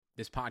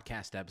This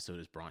podcast episode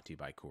is brought to you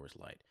by Coors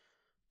Light.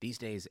 These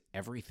days,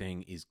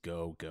 everything is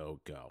go, go,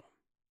 go.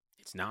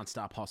 It's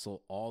nonstop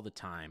hustle all the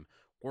time.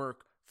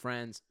 Work,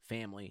 friends,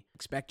 family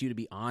expect you to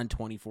be on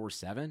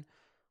 24/7.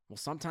 Well,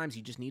 sometimes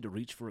you just need to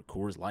reach for a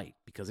Coors Light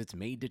because it's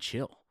made to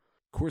chill.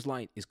 Coors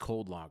Light is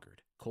cold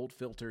lagered, cold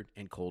filtered,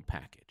 and cold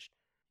packaged.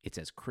 It's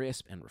as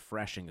crisp and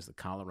refreshing as the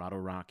Colorado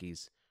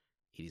Rockies.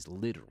 It is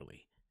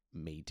literally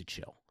made to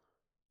chill.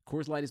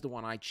 Coors Light is the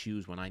one I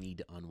choose when I need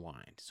to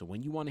unwind. So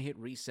when you want to hit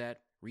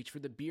reset, reach for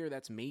the beer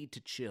that's made to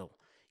chill.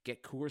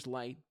 Get Coors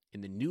Light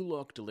in the new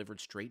look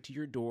delivered straight to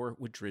your door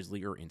with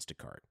Drizzly or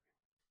Instacart.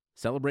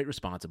 Celebrate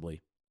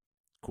responsibly.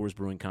 Coors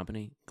Brewing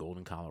Company,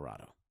 Golden,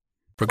 Colorado.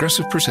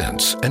 Progressive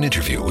presents an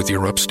interview with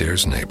your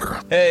upstairs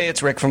neighbor. Hey,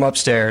 it's Rick from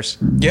upstairs.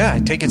 Yeah, I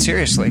take it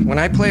seriously. When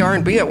I play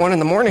R&B at 1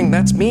 a.m,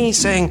 that's me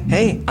saying,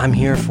 hey, I'm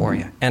here for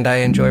you. And I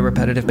enjoy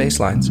repetitive bass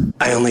lines.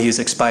 I only use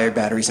expired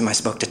batteries in my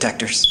smoke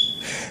detectors.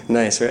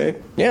 Nice, right?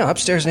 Yeah,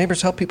 upstairs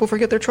neighbors help people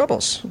forget their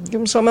troubles. Give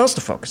them something else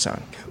to focus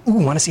on. Ooh,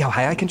 want to see how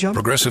high I can jump?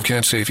 Progressive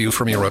can't save you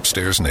from your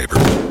upstairs neighbor.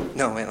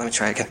 No, wait, let me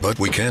try again. But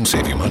we can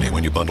save you money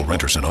when you bundle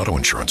renters and auto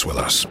insurance with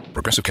us.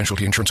 Progressive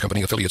Casualty Insurance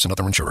Company, affiliates, and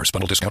other insurers.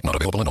 Bundle discount not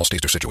available in all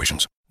states or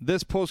situations.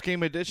 This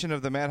post-game edition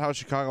of the Madhouse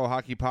Chicago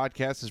Hockey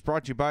Podcast is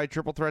brought to you by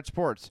Triple Threat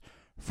Sports.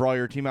 For all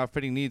your team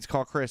outfitting needs,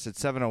 call Chris at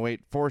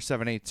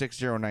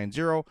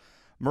 708-478-6090.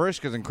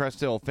 Marishka's in Crest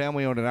Hill,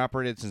 family-owned and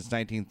operated since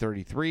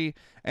 1933.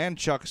 And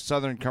Chuck's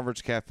Southern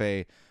Comforts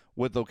Cafe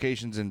with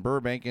locations in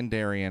Burbank and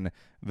Darien.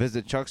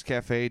 Visit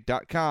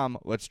chuckscafe.com.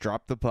 Let's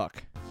drop the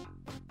puck.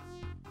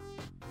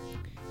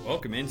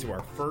 Welcome into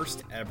our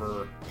first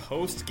ever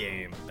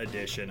post-game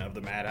edition of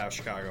the Madhouse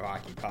Chicago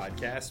Hockey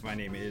Podcast. My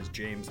name is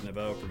James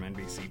Naveau from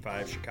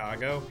NBC5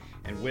 Chicago,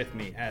 and with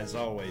me, as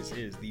always,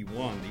 is the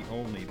one, the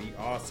only, the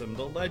awesome,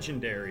 the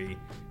legendary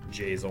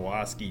Jay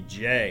Zawoski.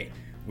 Jay,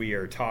 we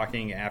are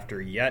talking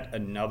after yet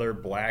another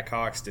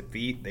Blackhawks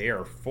defeat. They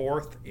are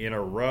fourth in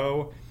a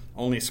row.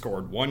 Only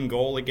scored one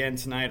goal again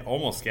tonight.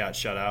 Almost got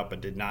shut out, but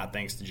did not,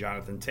 thanks to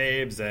Jonathan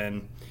Toews.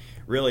 And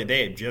really,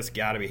 they've just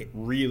got to be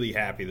really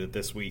happy that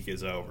this week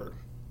is over.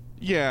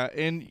 Yeah,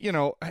 and, you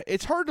know,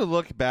 it's hard to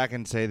look back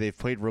and say they've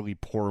played really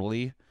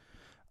poorly,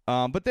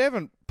 but they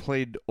haven't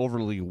played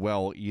overly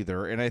well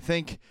either. And I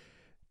think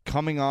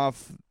coming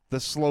off the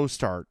slow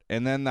start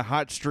and then the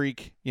hot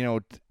streak, you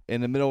know,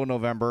 in the middle of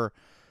November,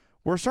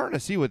 we're starting to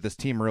see what this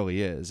team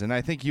really is. And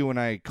I think you and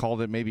I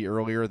called it maybe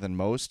earlier than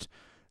most.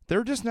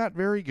 They're just not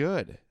very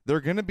good. They're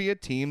going to be a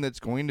team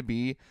that's going to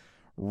be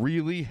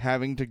really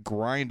having to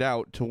grind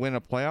out to win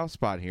a playoff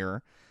spot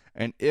here.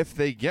 And if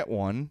they get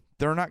one,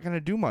 they're not going to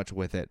do much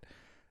with it.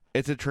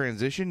 It's a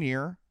transition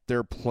year.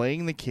 They're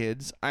playing the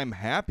kids. I'm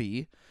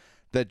happy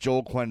that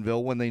Joel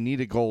Quenneville, when they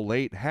need a goal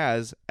late,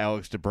 has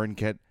Alex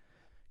DeBrincat,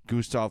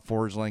 Gustav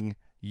Forsling,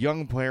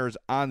 young players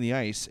on the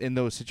ice in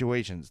those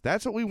situations.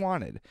 That's what we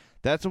wanted.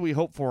 That's what we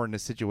hoped for in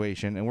this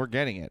situation, and we're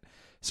getting it.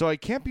 So I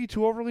can't be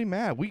too overly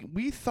mad.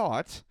 We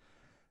thought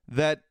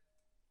that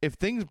if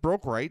things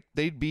broke right,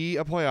 they'd be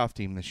a playoff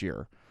team this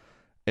year.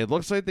 It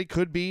looks like they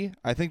could be.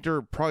 I think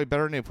they're probably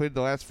better than they played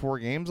the last 4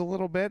 games a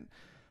little bit.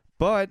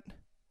 But,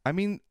 I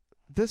mean,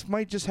 this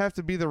might just have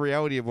to be the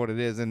reality of what it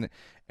is. And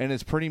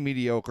it's pretty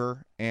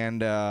mediocre.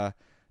 And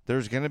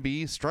there's going to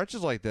be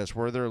stretches like this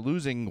where they're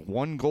losing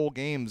 1-goal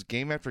games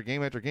game after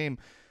game after game.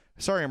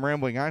 Sorry, I'm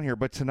rambling on here.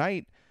 But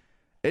tonight,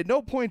 at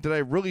no point did I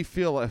really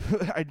feel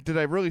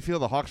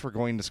the Hawks were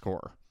going to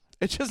score.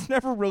 It just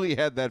never really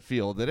had that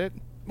feel, did it?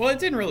 Well, it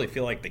didn't really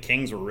feel like the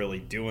Kings were really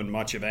doing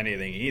much of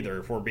anything either,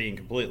 if we're being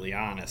completely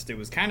honest. It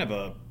was kind of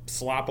a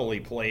sloppily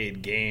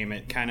played game.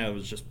 It kind of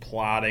was just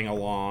plodding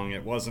along.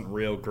 It wasn't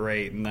real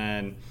great. And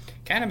then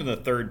kind of in the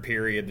third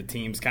period, the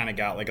teams kind of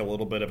got like a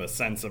little bit of a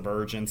sense of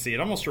urgency. It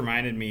almost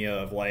reminded me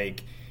of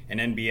like an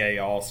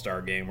NBA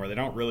All-Star game where they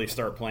don't really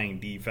start playing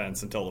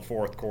defense until the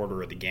fourth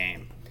quarter of the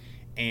game.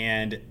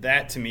 And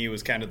that, to me,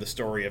 was kind of the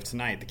story of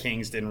tonight. The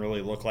Kings didn't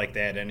really look like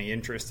they had any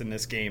interest in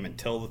this game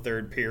until the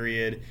third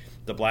period.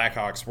 The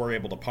Blackhawks were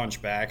able to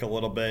punch back a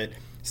little bit.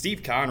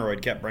 Steve Conroy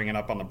kept bringing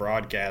up on the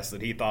broadcast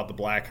that he thought the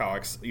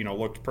Blackhawks, you know,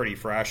 looked pretty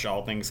fresh,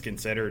 all things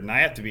considered. And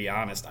I have to be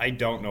honest, I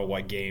don't know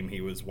what game he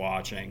was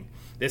watching.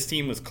 This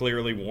team was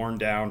clearly worn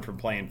down from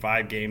playing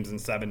 5 games in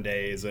 7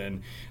 days.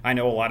 And I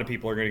know a lot of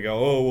people are going to go,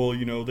 oh, well,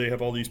 you know, they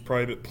have all these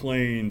private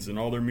planes and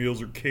all their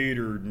meals are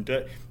catered. And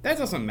that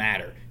doesn't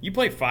matter. You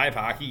play 5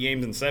 hockey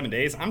games in 7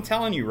 days. I'm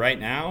telling you right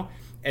now,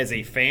 as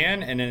a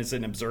fan and as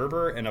an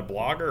observer and a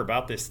blogger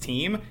about this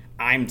team,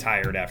 I'm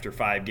tired after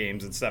 5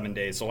 games in 7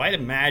 days. So I'd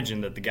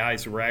imagine that the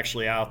guys who were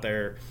actually out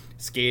there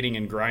skating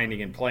and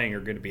grinding and playing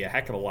are going to be a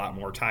heck of a lot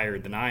more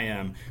tired than I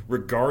am,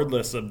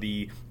 regardless of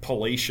the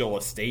palatial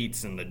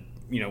estates and the,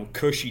 you know,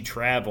 cushy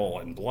travel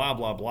and blah,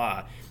 blah,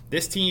 blah.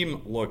 This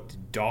team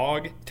looked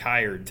dog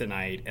tired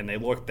tonight, and they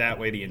looked that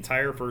way the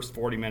entire first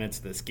 40 minutes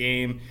of this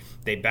game.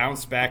 They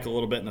bounced back a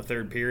little bit in the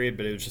third period,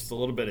 but it was just a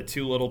little bit of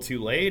too little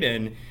too late.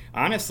 And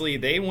honestly,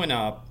 they went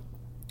up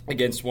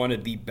against one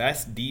of the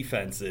best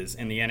defenses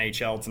in the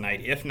NHL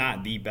tonight, if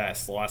not the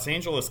best. The Los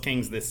Angeles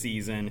Kings this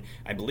season,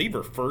 I believe,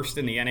 are first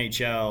in the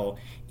NHL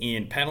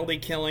in penalty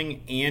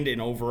killing and in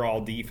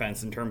overall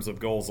defense in terms of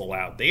goals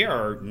allowed. They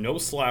are no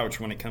slouch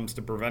when it comes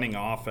to preventing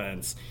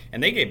offense,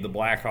 and they gave the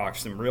Blackhawks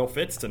some real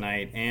fits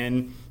tonight,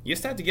 and you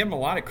just have to give them a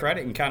lot of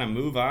credit and kind of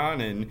move on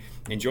and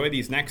enjoy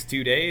these next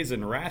 2 days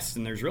and rest,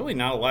 and there's really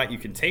not a lot you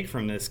can take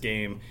from this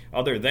game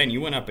other than you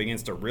went up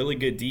against a really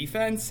good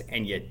defense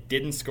and you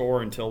didn't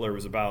score until there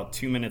was about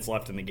 2 minutes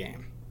left in the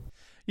game.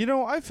 You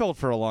know, I felt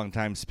for a long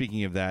time,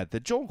 speaking of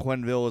that Joel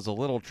Quenneville is a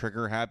little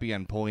trigger happy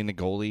on pulling the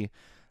goalie.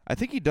 I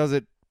think he does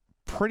it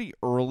pretty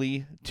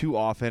early, too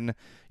often.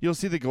 You'll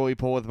see the goalie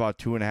pull with about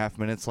 2.5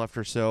 minutes left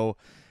or so.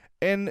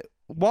 And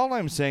while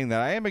I'm saying that,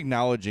 I am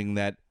acknowledging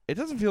that it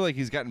doesn't feel like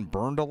he's gotten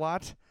burned a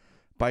lot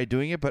by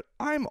doing it, but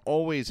I'm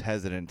always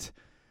hesitant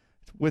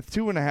with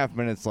 2.5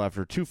 minutes left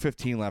or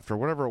 2:15 left or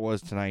whatever it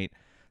was tonight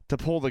to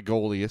pull the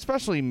goalie,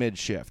 especially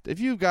mid-shift.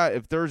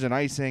 If there's an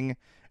icing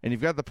and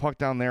you've got the puck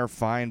down there,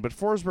 fine. But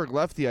Forsberg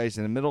left the ice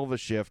in the middle of a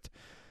shift.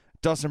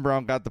 Dustin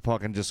Brown got the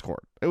puck and just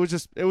scored. It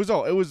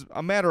was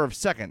a matter of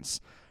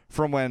seconds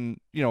from when,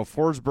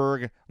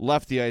 Forsberg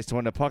left the ice to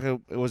when the puck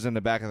was in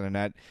the back of the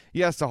net.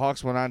 Yes, the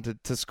Hawks went on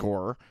to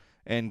score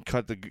and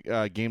cut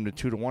the game to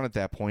 2-1 at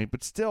that point.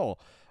 But still,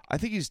 I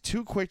think he's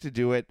too quick to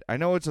do it. I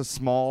know it's a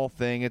small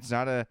thing. It's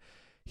not a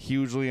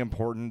hugely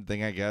important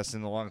thing, I guess,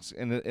 in the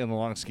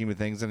long scheme of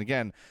things. And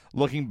again,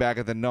 looking back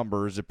at the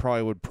numbers, it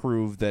probably would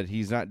prove that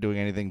he's not doing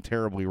anything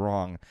terribly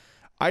wrong.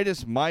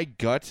 My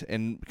gut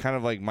and kind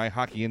of like my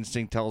hockey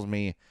instinct tells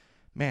me,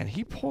 man,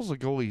 he pulls the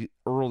goalie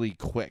early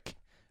quick.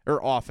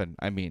 Or often,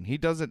 I mean. He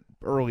does it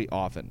early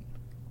often.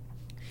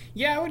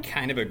 Yeah, I would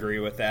kind of agree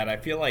with that. I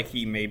feel like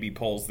he maybe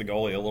pulls the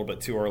goalie a little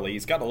bit too early.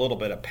 He's got a little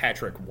bit of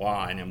Patrick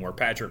Waugh in him, where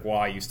Patrick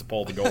Waugh used to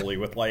pull the goalie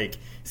with like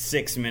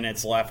 6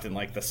 minutes left in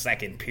like the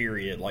second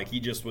period. Like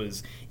he just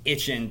was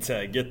itching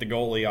to get the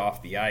goalie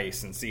off the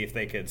ice and see if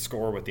they could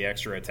score with the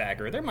extra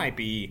attacker. There might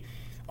be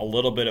a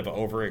little bit of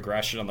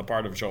over-aggression on the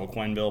part of Joel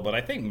Quenneville, but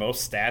I think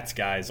most stats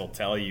guys will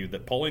tell you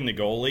that pulling the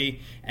goalie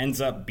ends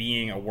up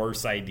being a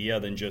worse idea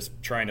than just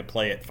trying to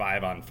play it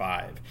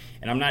 5-on-5.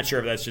 And I'm not sure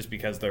if that's just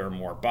because there are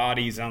more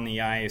bodies on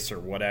the ice or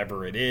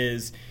whatever it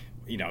is.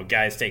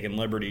 Guys taking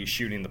liberties,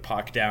 shooting the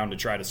puck down to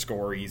try to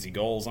score easy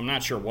goals. I'm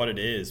not sure what it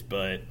is,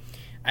 but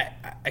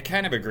I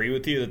kind of agree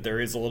with you that there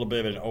is a little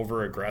bit of an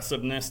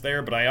over-aggressiveness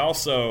there, but I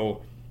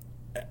also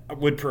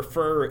would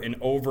prefer an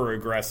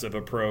over-aggressive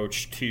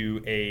approach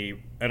to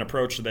an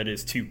approach that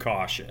is too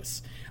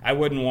cautious. I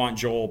wouldn't want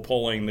Joel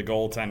pulling the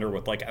goaltender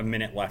with like a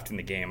minute left in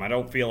the game. I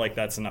don't feel like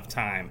that's enough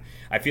time.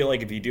 I feel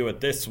like if you do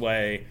it this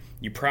way,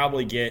 you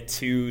probably get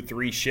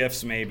 2-3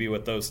 shifts maybe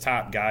with those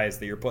top guys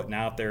that you're putting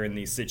out there in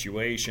these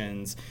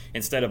situations,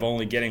 instead of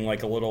only getting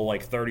like a little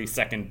like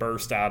 30-second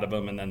burst out of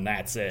them and then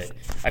that's it.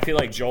 I feel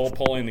like Joel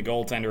pulling the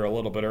goaltender a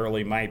little bit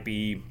early might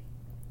be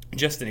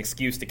just an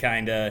excuse to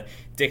kind of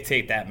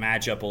dictate that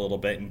matchup a little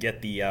bit and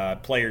get the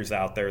players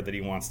out there that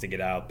he wants to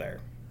get out there.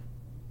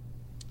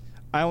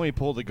 I only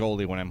pull the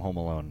goalie when I'm home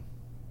alone.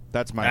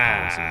 That's my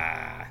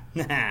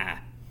policy.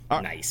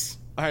 Nice.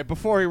 All right,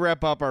 before we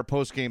wrap up our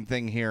post-game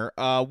thing here,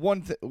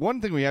 one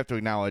thing we have to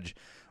acknowledge,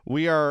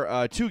 we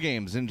are 2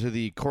 games into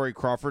the Corey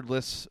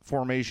Crawford-less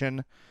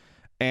formation,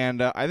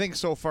 and I think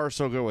so far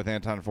so good with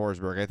Anton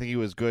Forsberg. I think he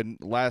was good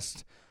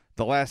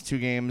the last 2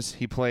 games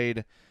he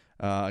played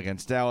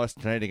against Dallas,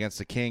 tonight against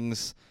the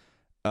Kings.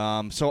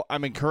 So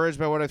I'm encouraged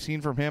by what I've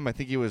seen from him. I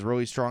think he was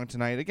really strong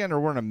tonight. Again, there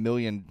weren't a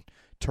million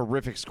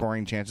terrific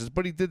scoring chances,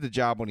 but he did the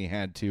job when he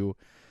had to.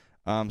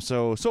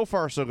 So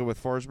far, so good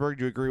with Forsberg.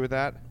 Do you agree with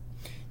that?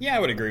 Yeah, I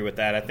would agree with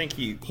that. I think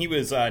he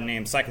was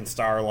named second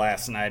star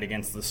last night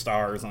against the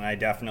Stars, and I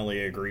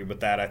definitely agree with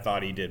that. I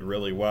thought he did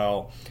really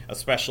well,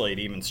 especially at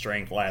even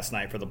strength last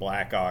night for the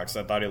Blackhawks.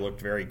 I thought he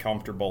looked very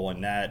comfortable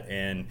in net,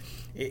 and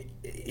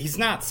he's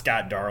not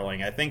Scott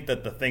Darling. I think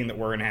that the thing that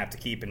we're going to have to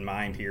keep in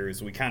mind here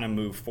is we kind of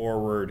move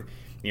forward,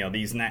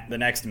 the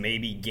next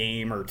maybe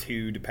game or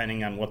 2,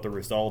 depending on what the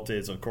result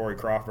is of Corey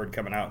Crawford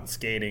coming out and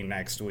skating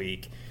next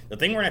week. The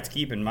thing we're going to have to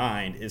keep in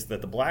mind is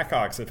that the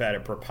Blackhawks have had a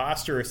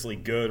preposterously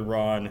good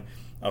run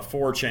of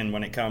fortune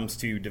when it comes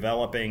to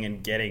developing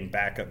and getting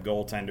backup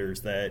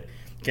goaltenders that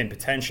can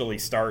potentially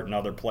start in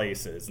other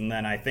places. And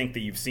then I think that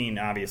you've seen,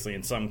 obviously,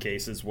 in some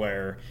cases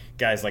where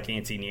guys like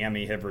Antti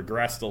Niemi have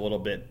regressed a little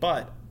bit,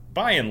 but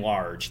by and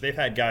large, they've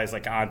had guys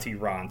like Antti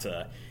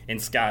Ranta and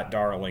Scott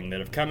Darling that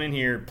have come in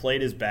here,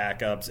 played as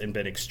backups, and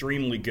been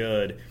extremely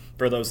good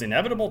for those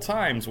inevitable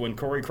times when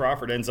Corey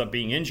Crawford ends up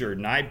being injured.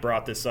 And I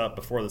brought this up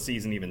before the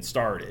season even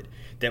started,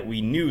 that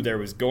we knew there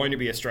was going to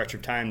be a stretch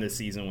of time this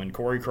season when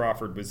Corey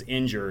Crawford was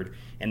injured,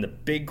 and the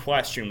big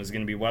question was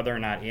going to be whether or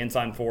not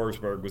Anton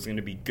Forsberg was going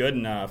to be good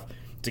enough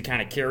to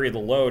kind of carry the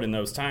load in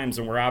those times,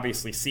 and we're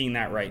obviously seeing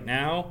that right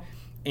now.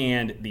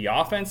 And the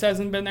offense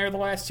hasn't been there the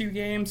last 2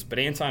 games, but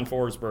Anton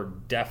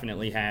Forsberg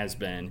definitely has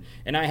been.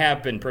 And I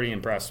have been pretty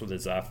impressed with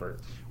his effort.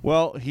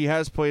 Well, he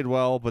has played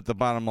well, but the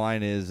bottom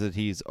line is that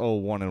he's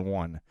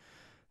 0-1-1.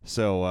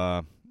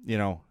 So,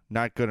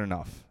 not good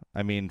enough.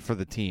 I mean, for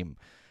the team.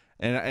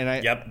 And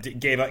I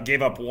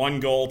gave up 1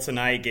 goal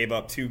tonight, gave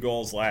up 2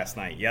 goals last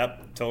night.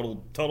 Yep,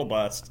 total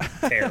bust.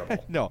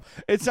 Terrible. No,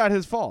 it's not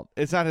his fault.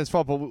 It's not his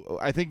fault. But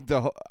I think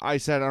I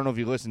said, I don't know if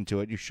you listened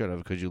to it. You should have,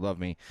 because you love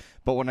me.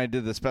 But when I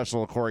did the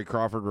special Corey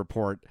Crawford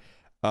report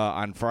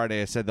on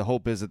Friday, I said the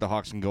hope is that the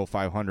Hawks can go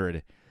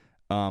 500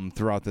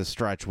 throughout this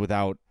stretch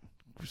without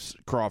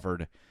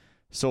Crawford.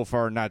 So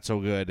far, not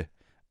so good.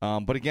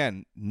 But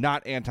again,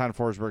 not Anton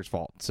Forsberg's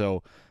fault.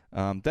 So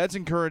that's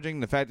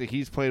encouraging. The fact that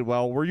he's played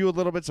well. Were you a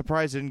little bit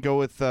surprised he didn't go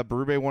with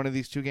Berube one of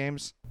these 2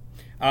 games?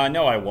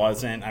 No, I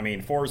wasn't. I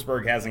mean,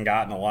 Forsberg hasn't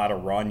gotten a lot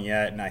of run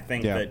yet, and I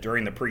think that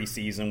during the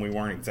preseason we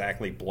weren't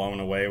exactly blown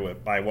away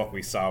by what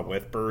we saw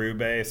with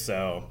Berube.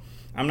 So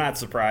I'm not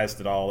surprised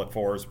at all that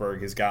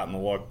Forsberg has gotten the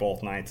look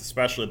both nights,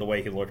 especially the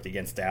way he looked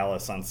against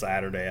Dallas on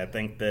Saturday. I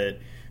think that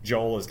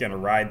Joel is going to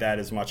ride that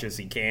as much as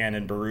he can,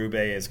 and Berube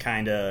is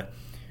kind of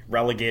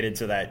relegated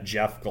to that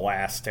Jeff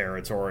Glass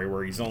territory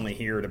where he's only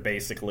here to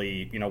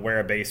basically, wear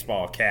a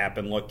baseball cap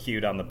and look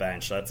cute on the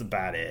bench. That's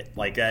about it.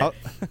 Like that.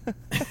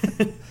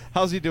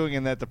 How's he doing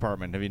in that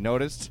department? Have you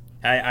noticed?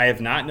 I have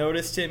not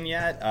noticed him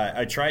yet.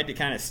 I tried to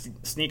kind of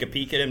sneak a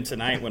peek at him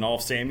tonight when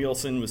Ulf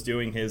Samuelsson was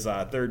doing his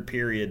third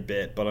period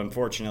bit, but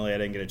unfortunately I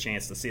didn't get a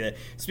chance to see that.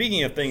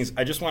 Speaking of things,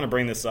 I just want to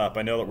bring this up.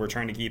 I know that we're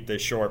trying to keep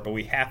this short, but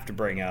we have to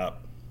bring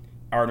up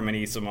Artem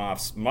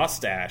Anisimov's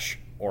mustache,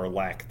 or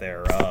lack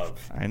thereof.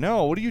 I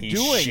know. What are you doing,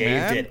 man? He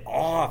shaved it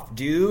off,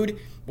 dude.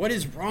 What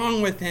is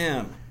wrong with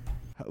him?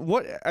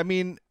 I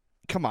mean,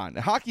 come on.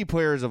 Hockey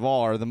players of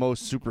all are the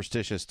most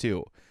superstitious,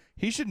 too.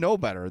 He should know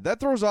better.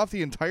 That throws off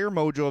the entire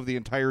mojo of the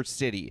entire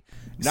city,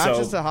 not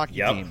just the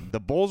hockey team.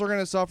 The Bulls are going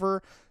to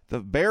suffer.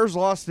 The Bears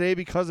lost today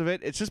because of it.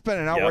 It's just been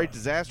an outright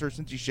disaster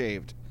since he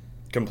shaved.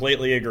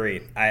 Completely agree.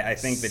 I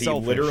think that he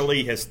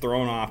literally has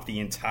thrown off the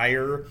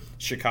entire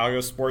Chicago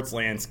sports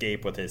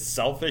landscape with his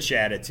selfish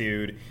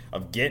attitude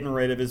of getting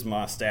rid of his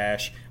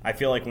mustache. I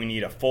feel like we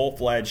need a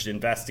full-fledged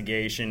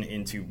investigation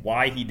into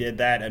why he did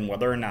that and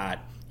whether or not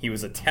he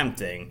was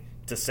attempting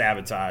to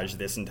sabotage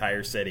this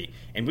entire city.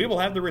 And we will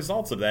have the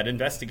results of that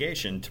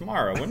investigation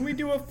tomorrow when we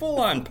do a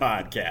full-on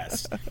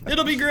podcast.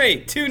 It'll be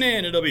great. Tune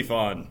in. It'll be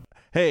fun.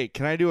 Hey,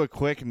 can I do a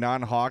quick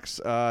non-Hawks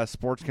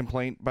sports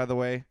complaint, by the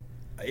way?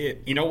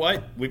 You know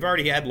what? We've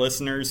already had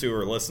listeners who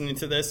are listening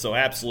to this, so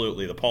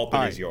absolutely, the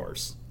pulpit is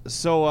yours.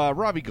 So,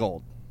 Robbie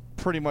Gould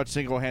pretty much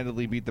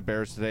single-handedly beat the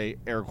Bears today,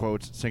 air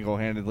quotes,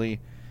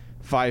 single-handedly.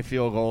 5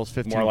 field goals,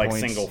 15 More like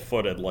points.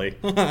 Single-footedly.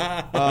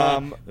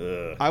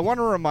 I want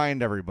to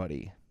remind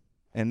everybody,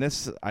 and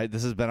this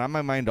has been on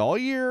my mind all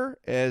year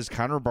as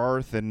Connor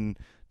Barth and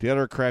the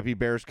other crappy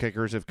Bears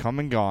kickers have come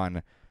and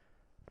gone.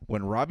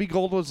 When Robbie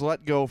Gould was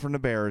let go from the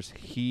Bears,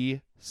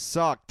 he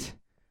sucked.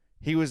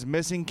 He was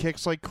missing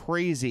kicks like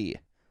crazy.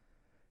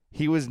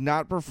 He was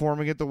not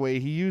performing it the way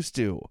he used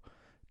to.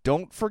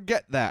 Don't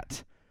forget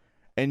that.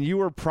 And you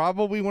were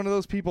probably one of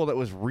those people that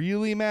was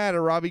really mad at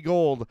Robbie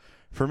Gould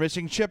for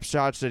missing chip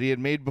shots that he had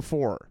made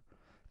before.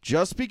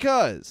 Just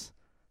because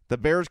the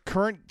Bears'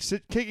 current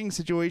kicking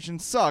situation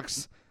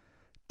sucks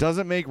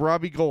doesn't make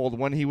Robbie Gould,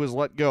 when he was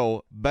let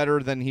go,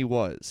 better than he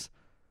was.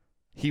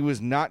 He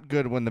was not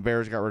good when the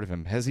Bears got rid of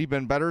him. Has he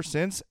been better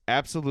since?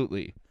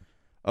 Absolutely.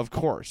 Of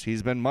course,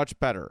 he's been much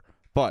better.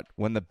 But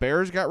when the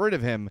Bears got rid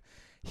of him,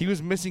 he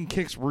was missing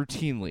kicks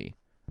routinely.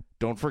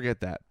 Don't forget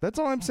that. That's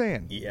all I'm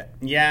saying.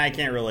 Yeah, I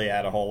can't really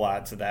add a whole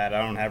lot to that.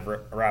 I don't have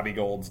Robbie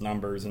Gould's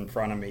numbers in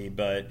front of me,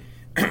 but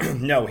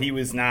no, he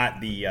was not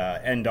the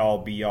end-all,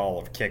 be-all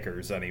of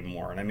kickers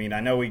anymore. And I mean,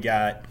 I know we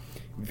got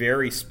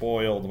very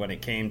spoiled when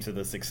it came to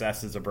the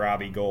successes of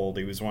Robbie Gould.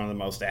 He was one of the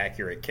most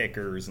accurate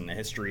kickers in the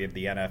history of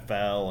the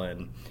NFL,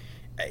 and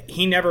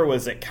he never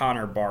was at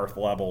Connor Barth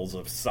levels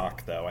of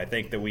suck, though. I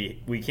think that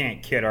we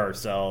can't kid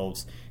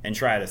ourselves and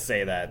try to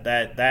say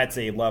that's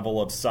a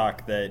level of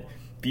suck that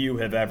few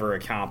have ever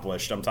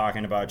accomplished. I'm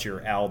talking about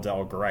your Al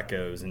Del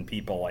Grecos and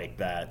people like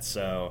that.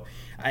 So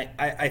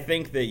I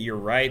think that you're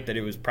right that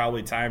it was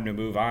probably time to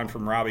move on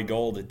from Robbie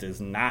Gould. It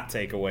does not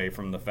take away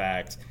from the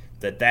fact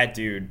that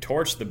dude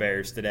torched the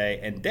Bears today,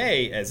 and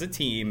they, as a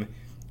team,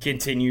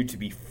 continue to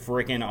be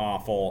freaking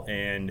awful,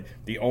 and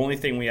the only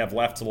thing we have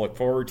left to look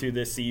forward to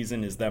this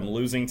season is them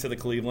losing to the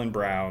Cleveland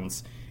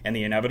Browns and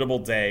the inevitable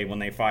day when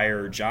they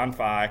fire John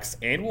Fox,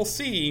 and we'll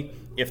see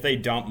if they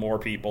dump more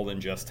people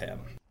than just him.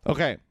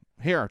 Okay,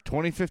 here,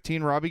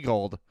 2015 Robbie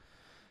Gould.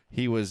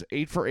 He was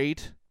 8 for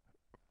 8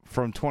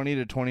 from 20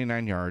 to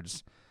 29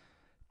 yards,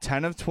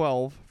 10 of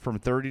 12 from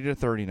 30 to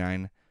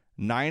 39,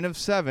 9 of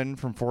 7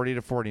 from 40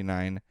 to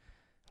 49.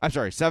 I'm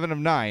sorry, 7 of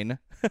 9.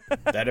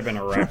 That'd have been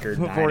a record.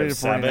 40 to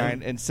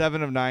 49, and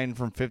 7 of 9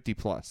 from 50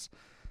 plus.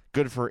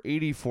 Good for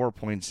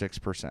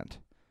 84.6%.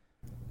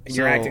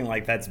 You're acting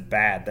like that's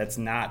bad. That's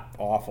not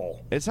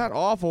awful. It's not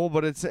awful,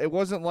 but it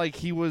wasn't like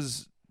he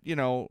was,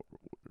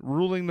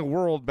 ruling the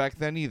world back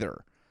then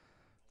either.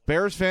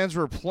 Bears fans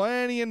were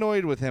plenty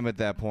annoyed with him at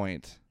that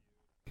point.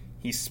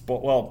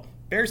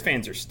 Bears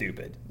fans are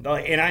stupid,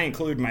 and I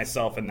include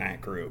myself in that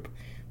group.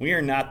 We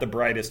are not the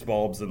brightest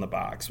bulbs in the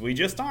box. We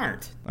just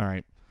aren't. All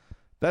right.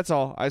 That's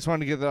all. I just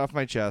wanted to get that off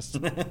my chest.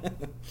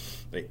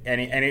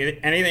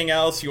 Anything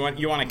else you want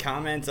to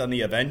comment on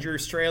the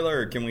Avengers trailer,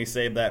 or can we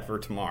save that for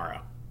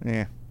tomorrow?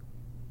 Yeah.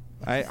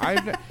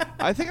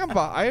 I think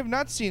I have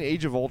not seen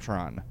Age of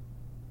Ultron.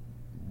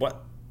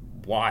 What?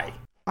 Why?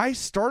 I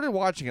started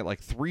watching it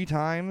like 3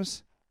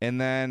 times,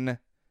 and then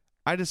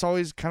I just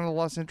always kind of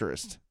lost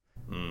interest.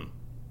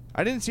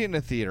 I didn't see it in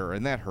the theater,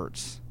 and that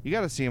hurts. You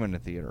got to see him in the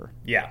theater.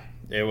 Yeah,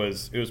 it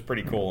was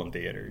pretty cool in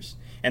theaters,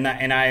 and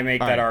I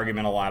make that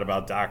argument a lot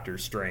about Doctor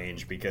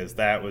Strange, because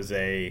that was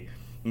a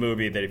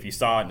movie that if you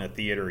saw it in a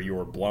theater, you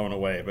were blown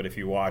away, but if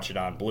you watch it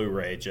on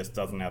Blu-ray, it just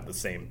doesn't have the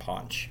same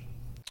punch.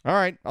 All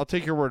right, I'll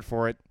take your word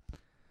for it. All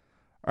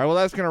right, well,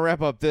 that's going to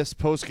wrap up this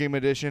post-game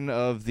edition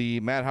of the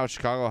Madhouse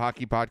Chicago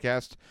Hockey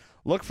Podcast.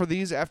 Look for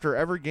these after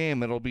every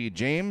game. It'll be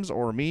James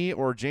or me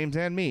or James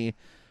and me.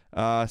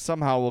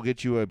 Somehow we'll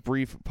get you a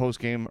brief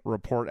post-game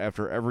report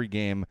after every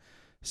game.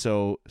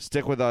 So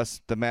stick with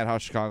us, the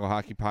Madhouse Chicago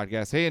Hockey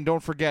Podcast. Hey, and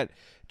don't forget,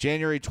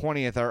 January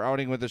 20th, our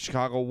outing with the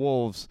Chicago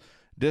Wolves.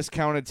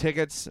 Discounted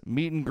tickets,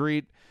 meet and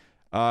greet,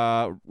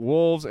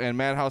 Wolves and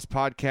Madhouse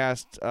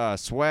Podcast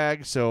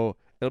swag. So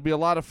it'll be a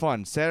lot of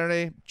fun.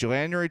 Saturday,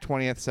 January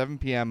 20th, 7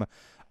 p.m.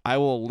 I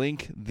will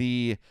link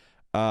the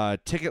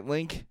ticket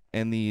link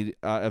and the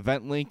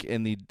event link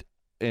in the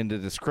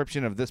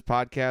description of this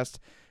podcast.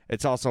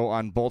 It's also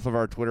on both of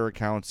our Twitter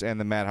accounts and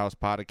the Madhouse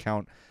Pod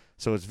account,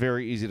 so it's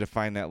very easy to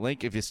find that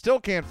link. If you still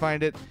can't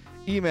find it,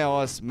 email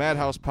us,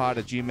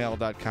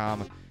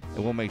 madhousepod@gmail.com,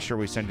 and we'll make sure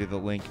we send you the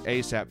link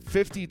ASAP.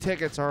 50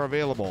 tickets are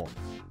available.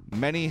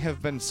 Many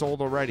have been sold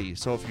already,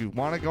 so if you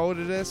want to go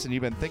to this and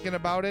you've been thinking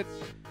about it,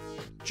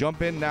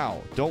 jump in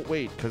now. Don't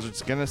wait, because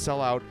it's going to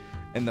sell out,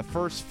 and the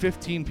first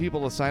 15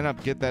 people to sign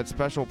up get that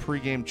special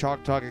pregame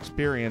Chalk Talk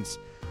experience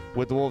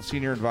with the Wolves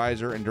Senior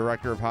Advisor and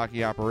Director of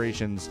Hockey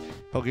Operations.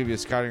 He'll give you a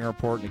scouting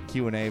report and a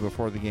Q&A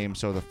before the game,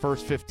 so the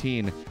first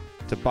 15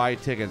 to buy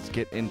tickets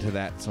get into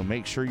that. So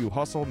make sure you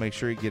hustle, make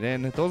sure you get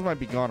in. Those might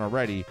be gone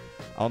already.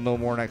 I'll know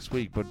more next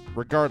week, but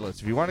regardless,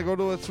 if you want to go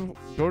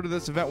to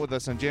this event with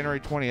us on January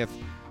 20th,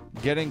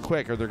 get in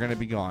quick or they're going to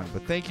be gone.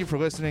 But thank you for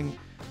listening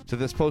to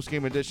this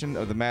post-game edition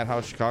of the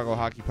Madhouse Chicago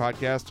Hockey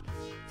Podcast.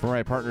 For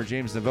my partner,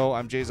 James Naveau,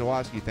 I'm Jay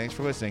Zawoski. Thanks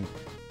for listening.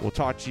 We'll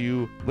talk to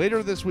you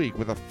later this week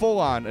with a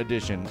full-on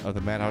edition of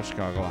the Madhouse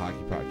Chicago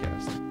Hockey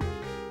Podcast.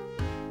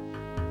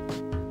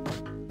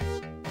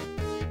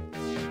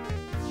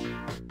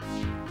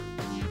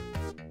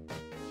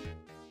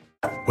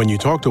 When you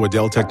talk to a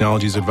Dell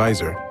Technologies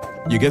advisor,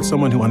 you get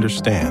someone who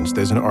understands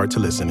there's an art to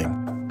listening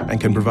and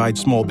can provide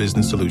small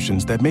business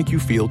solutions that make you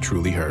feel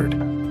truly heard.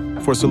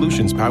 For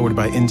solutions powered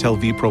by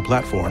Intel vPro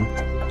platform,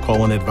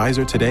 call an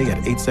advisor today at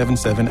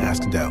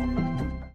 877-ASK-DELL.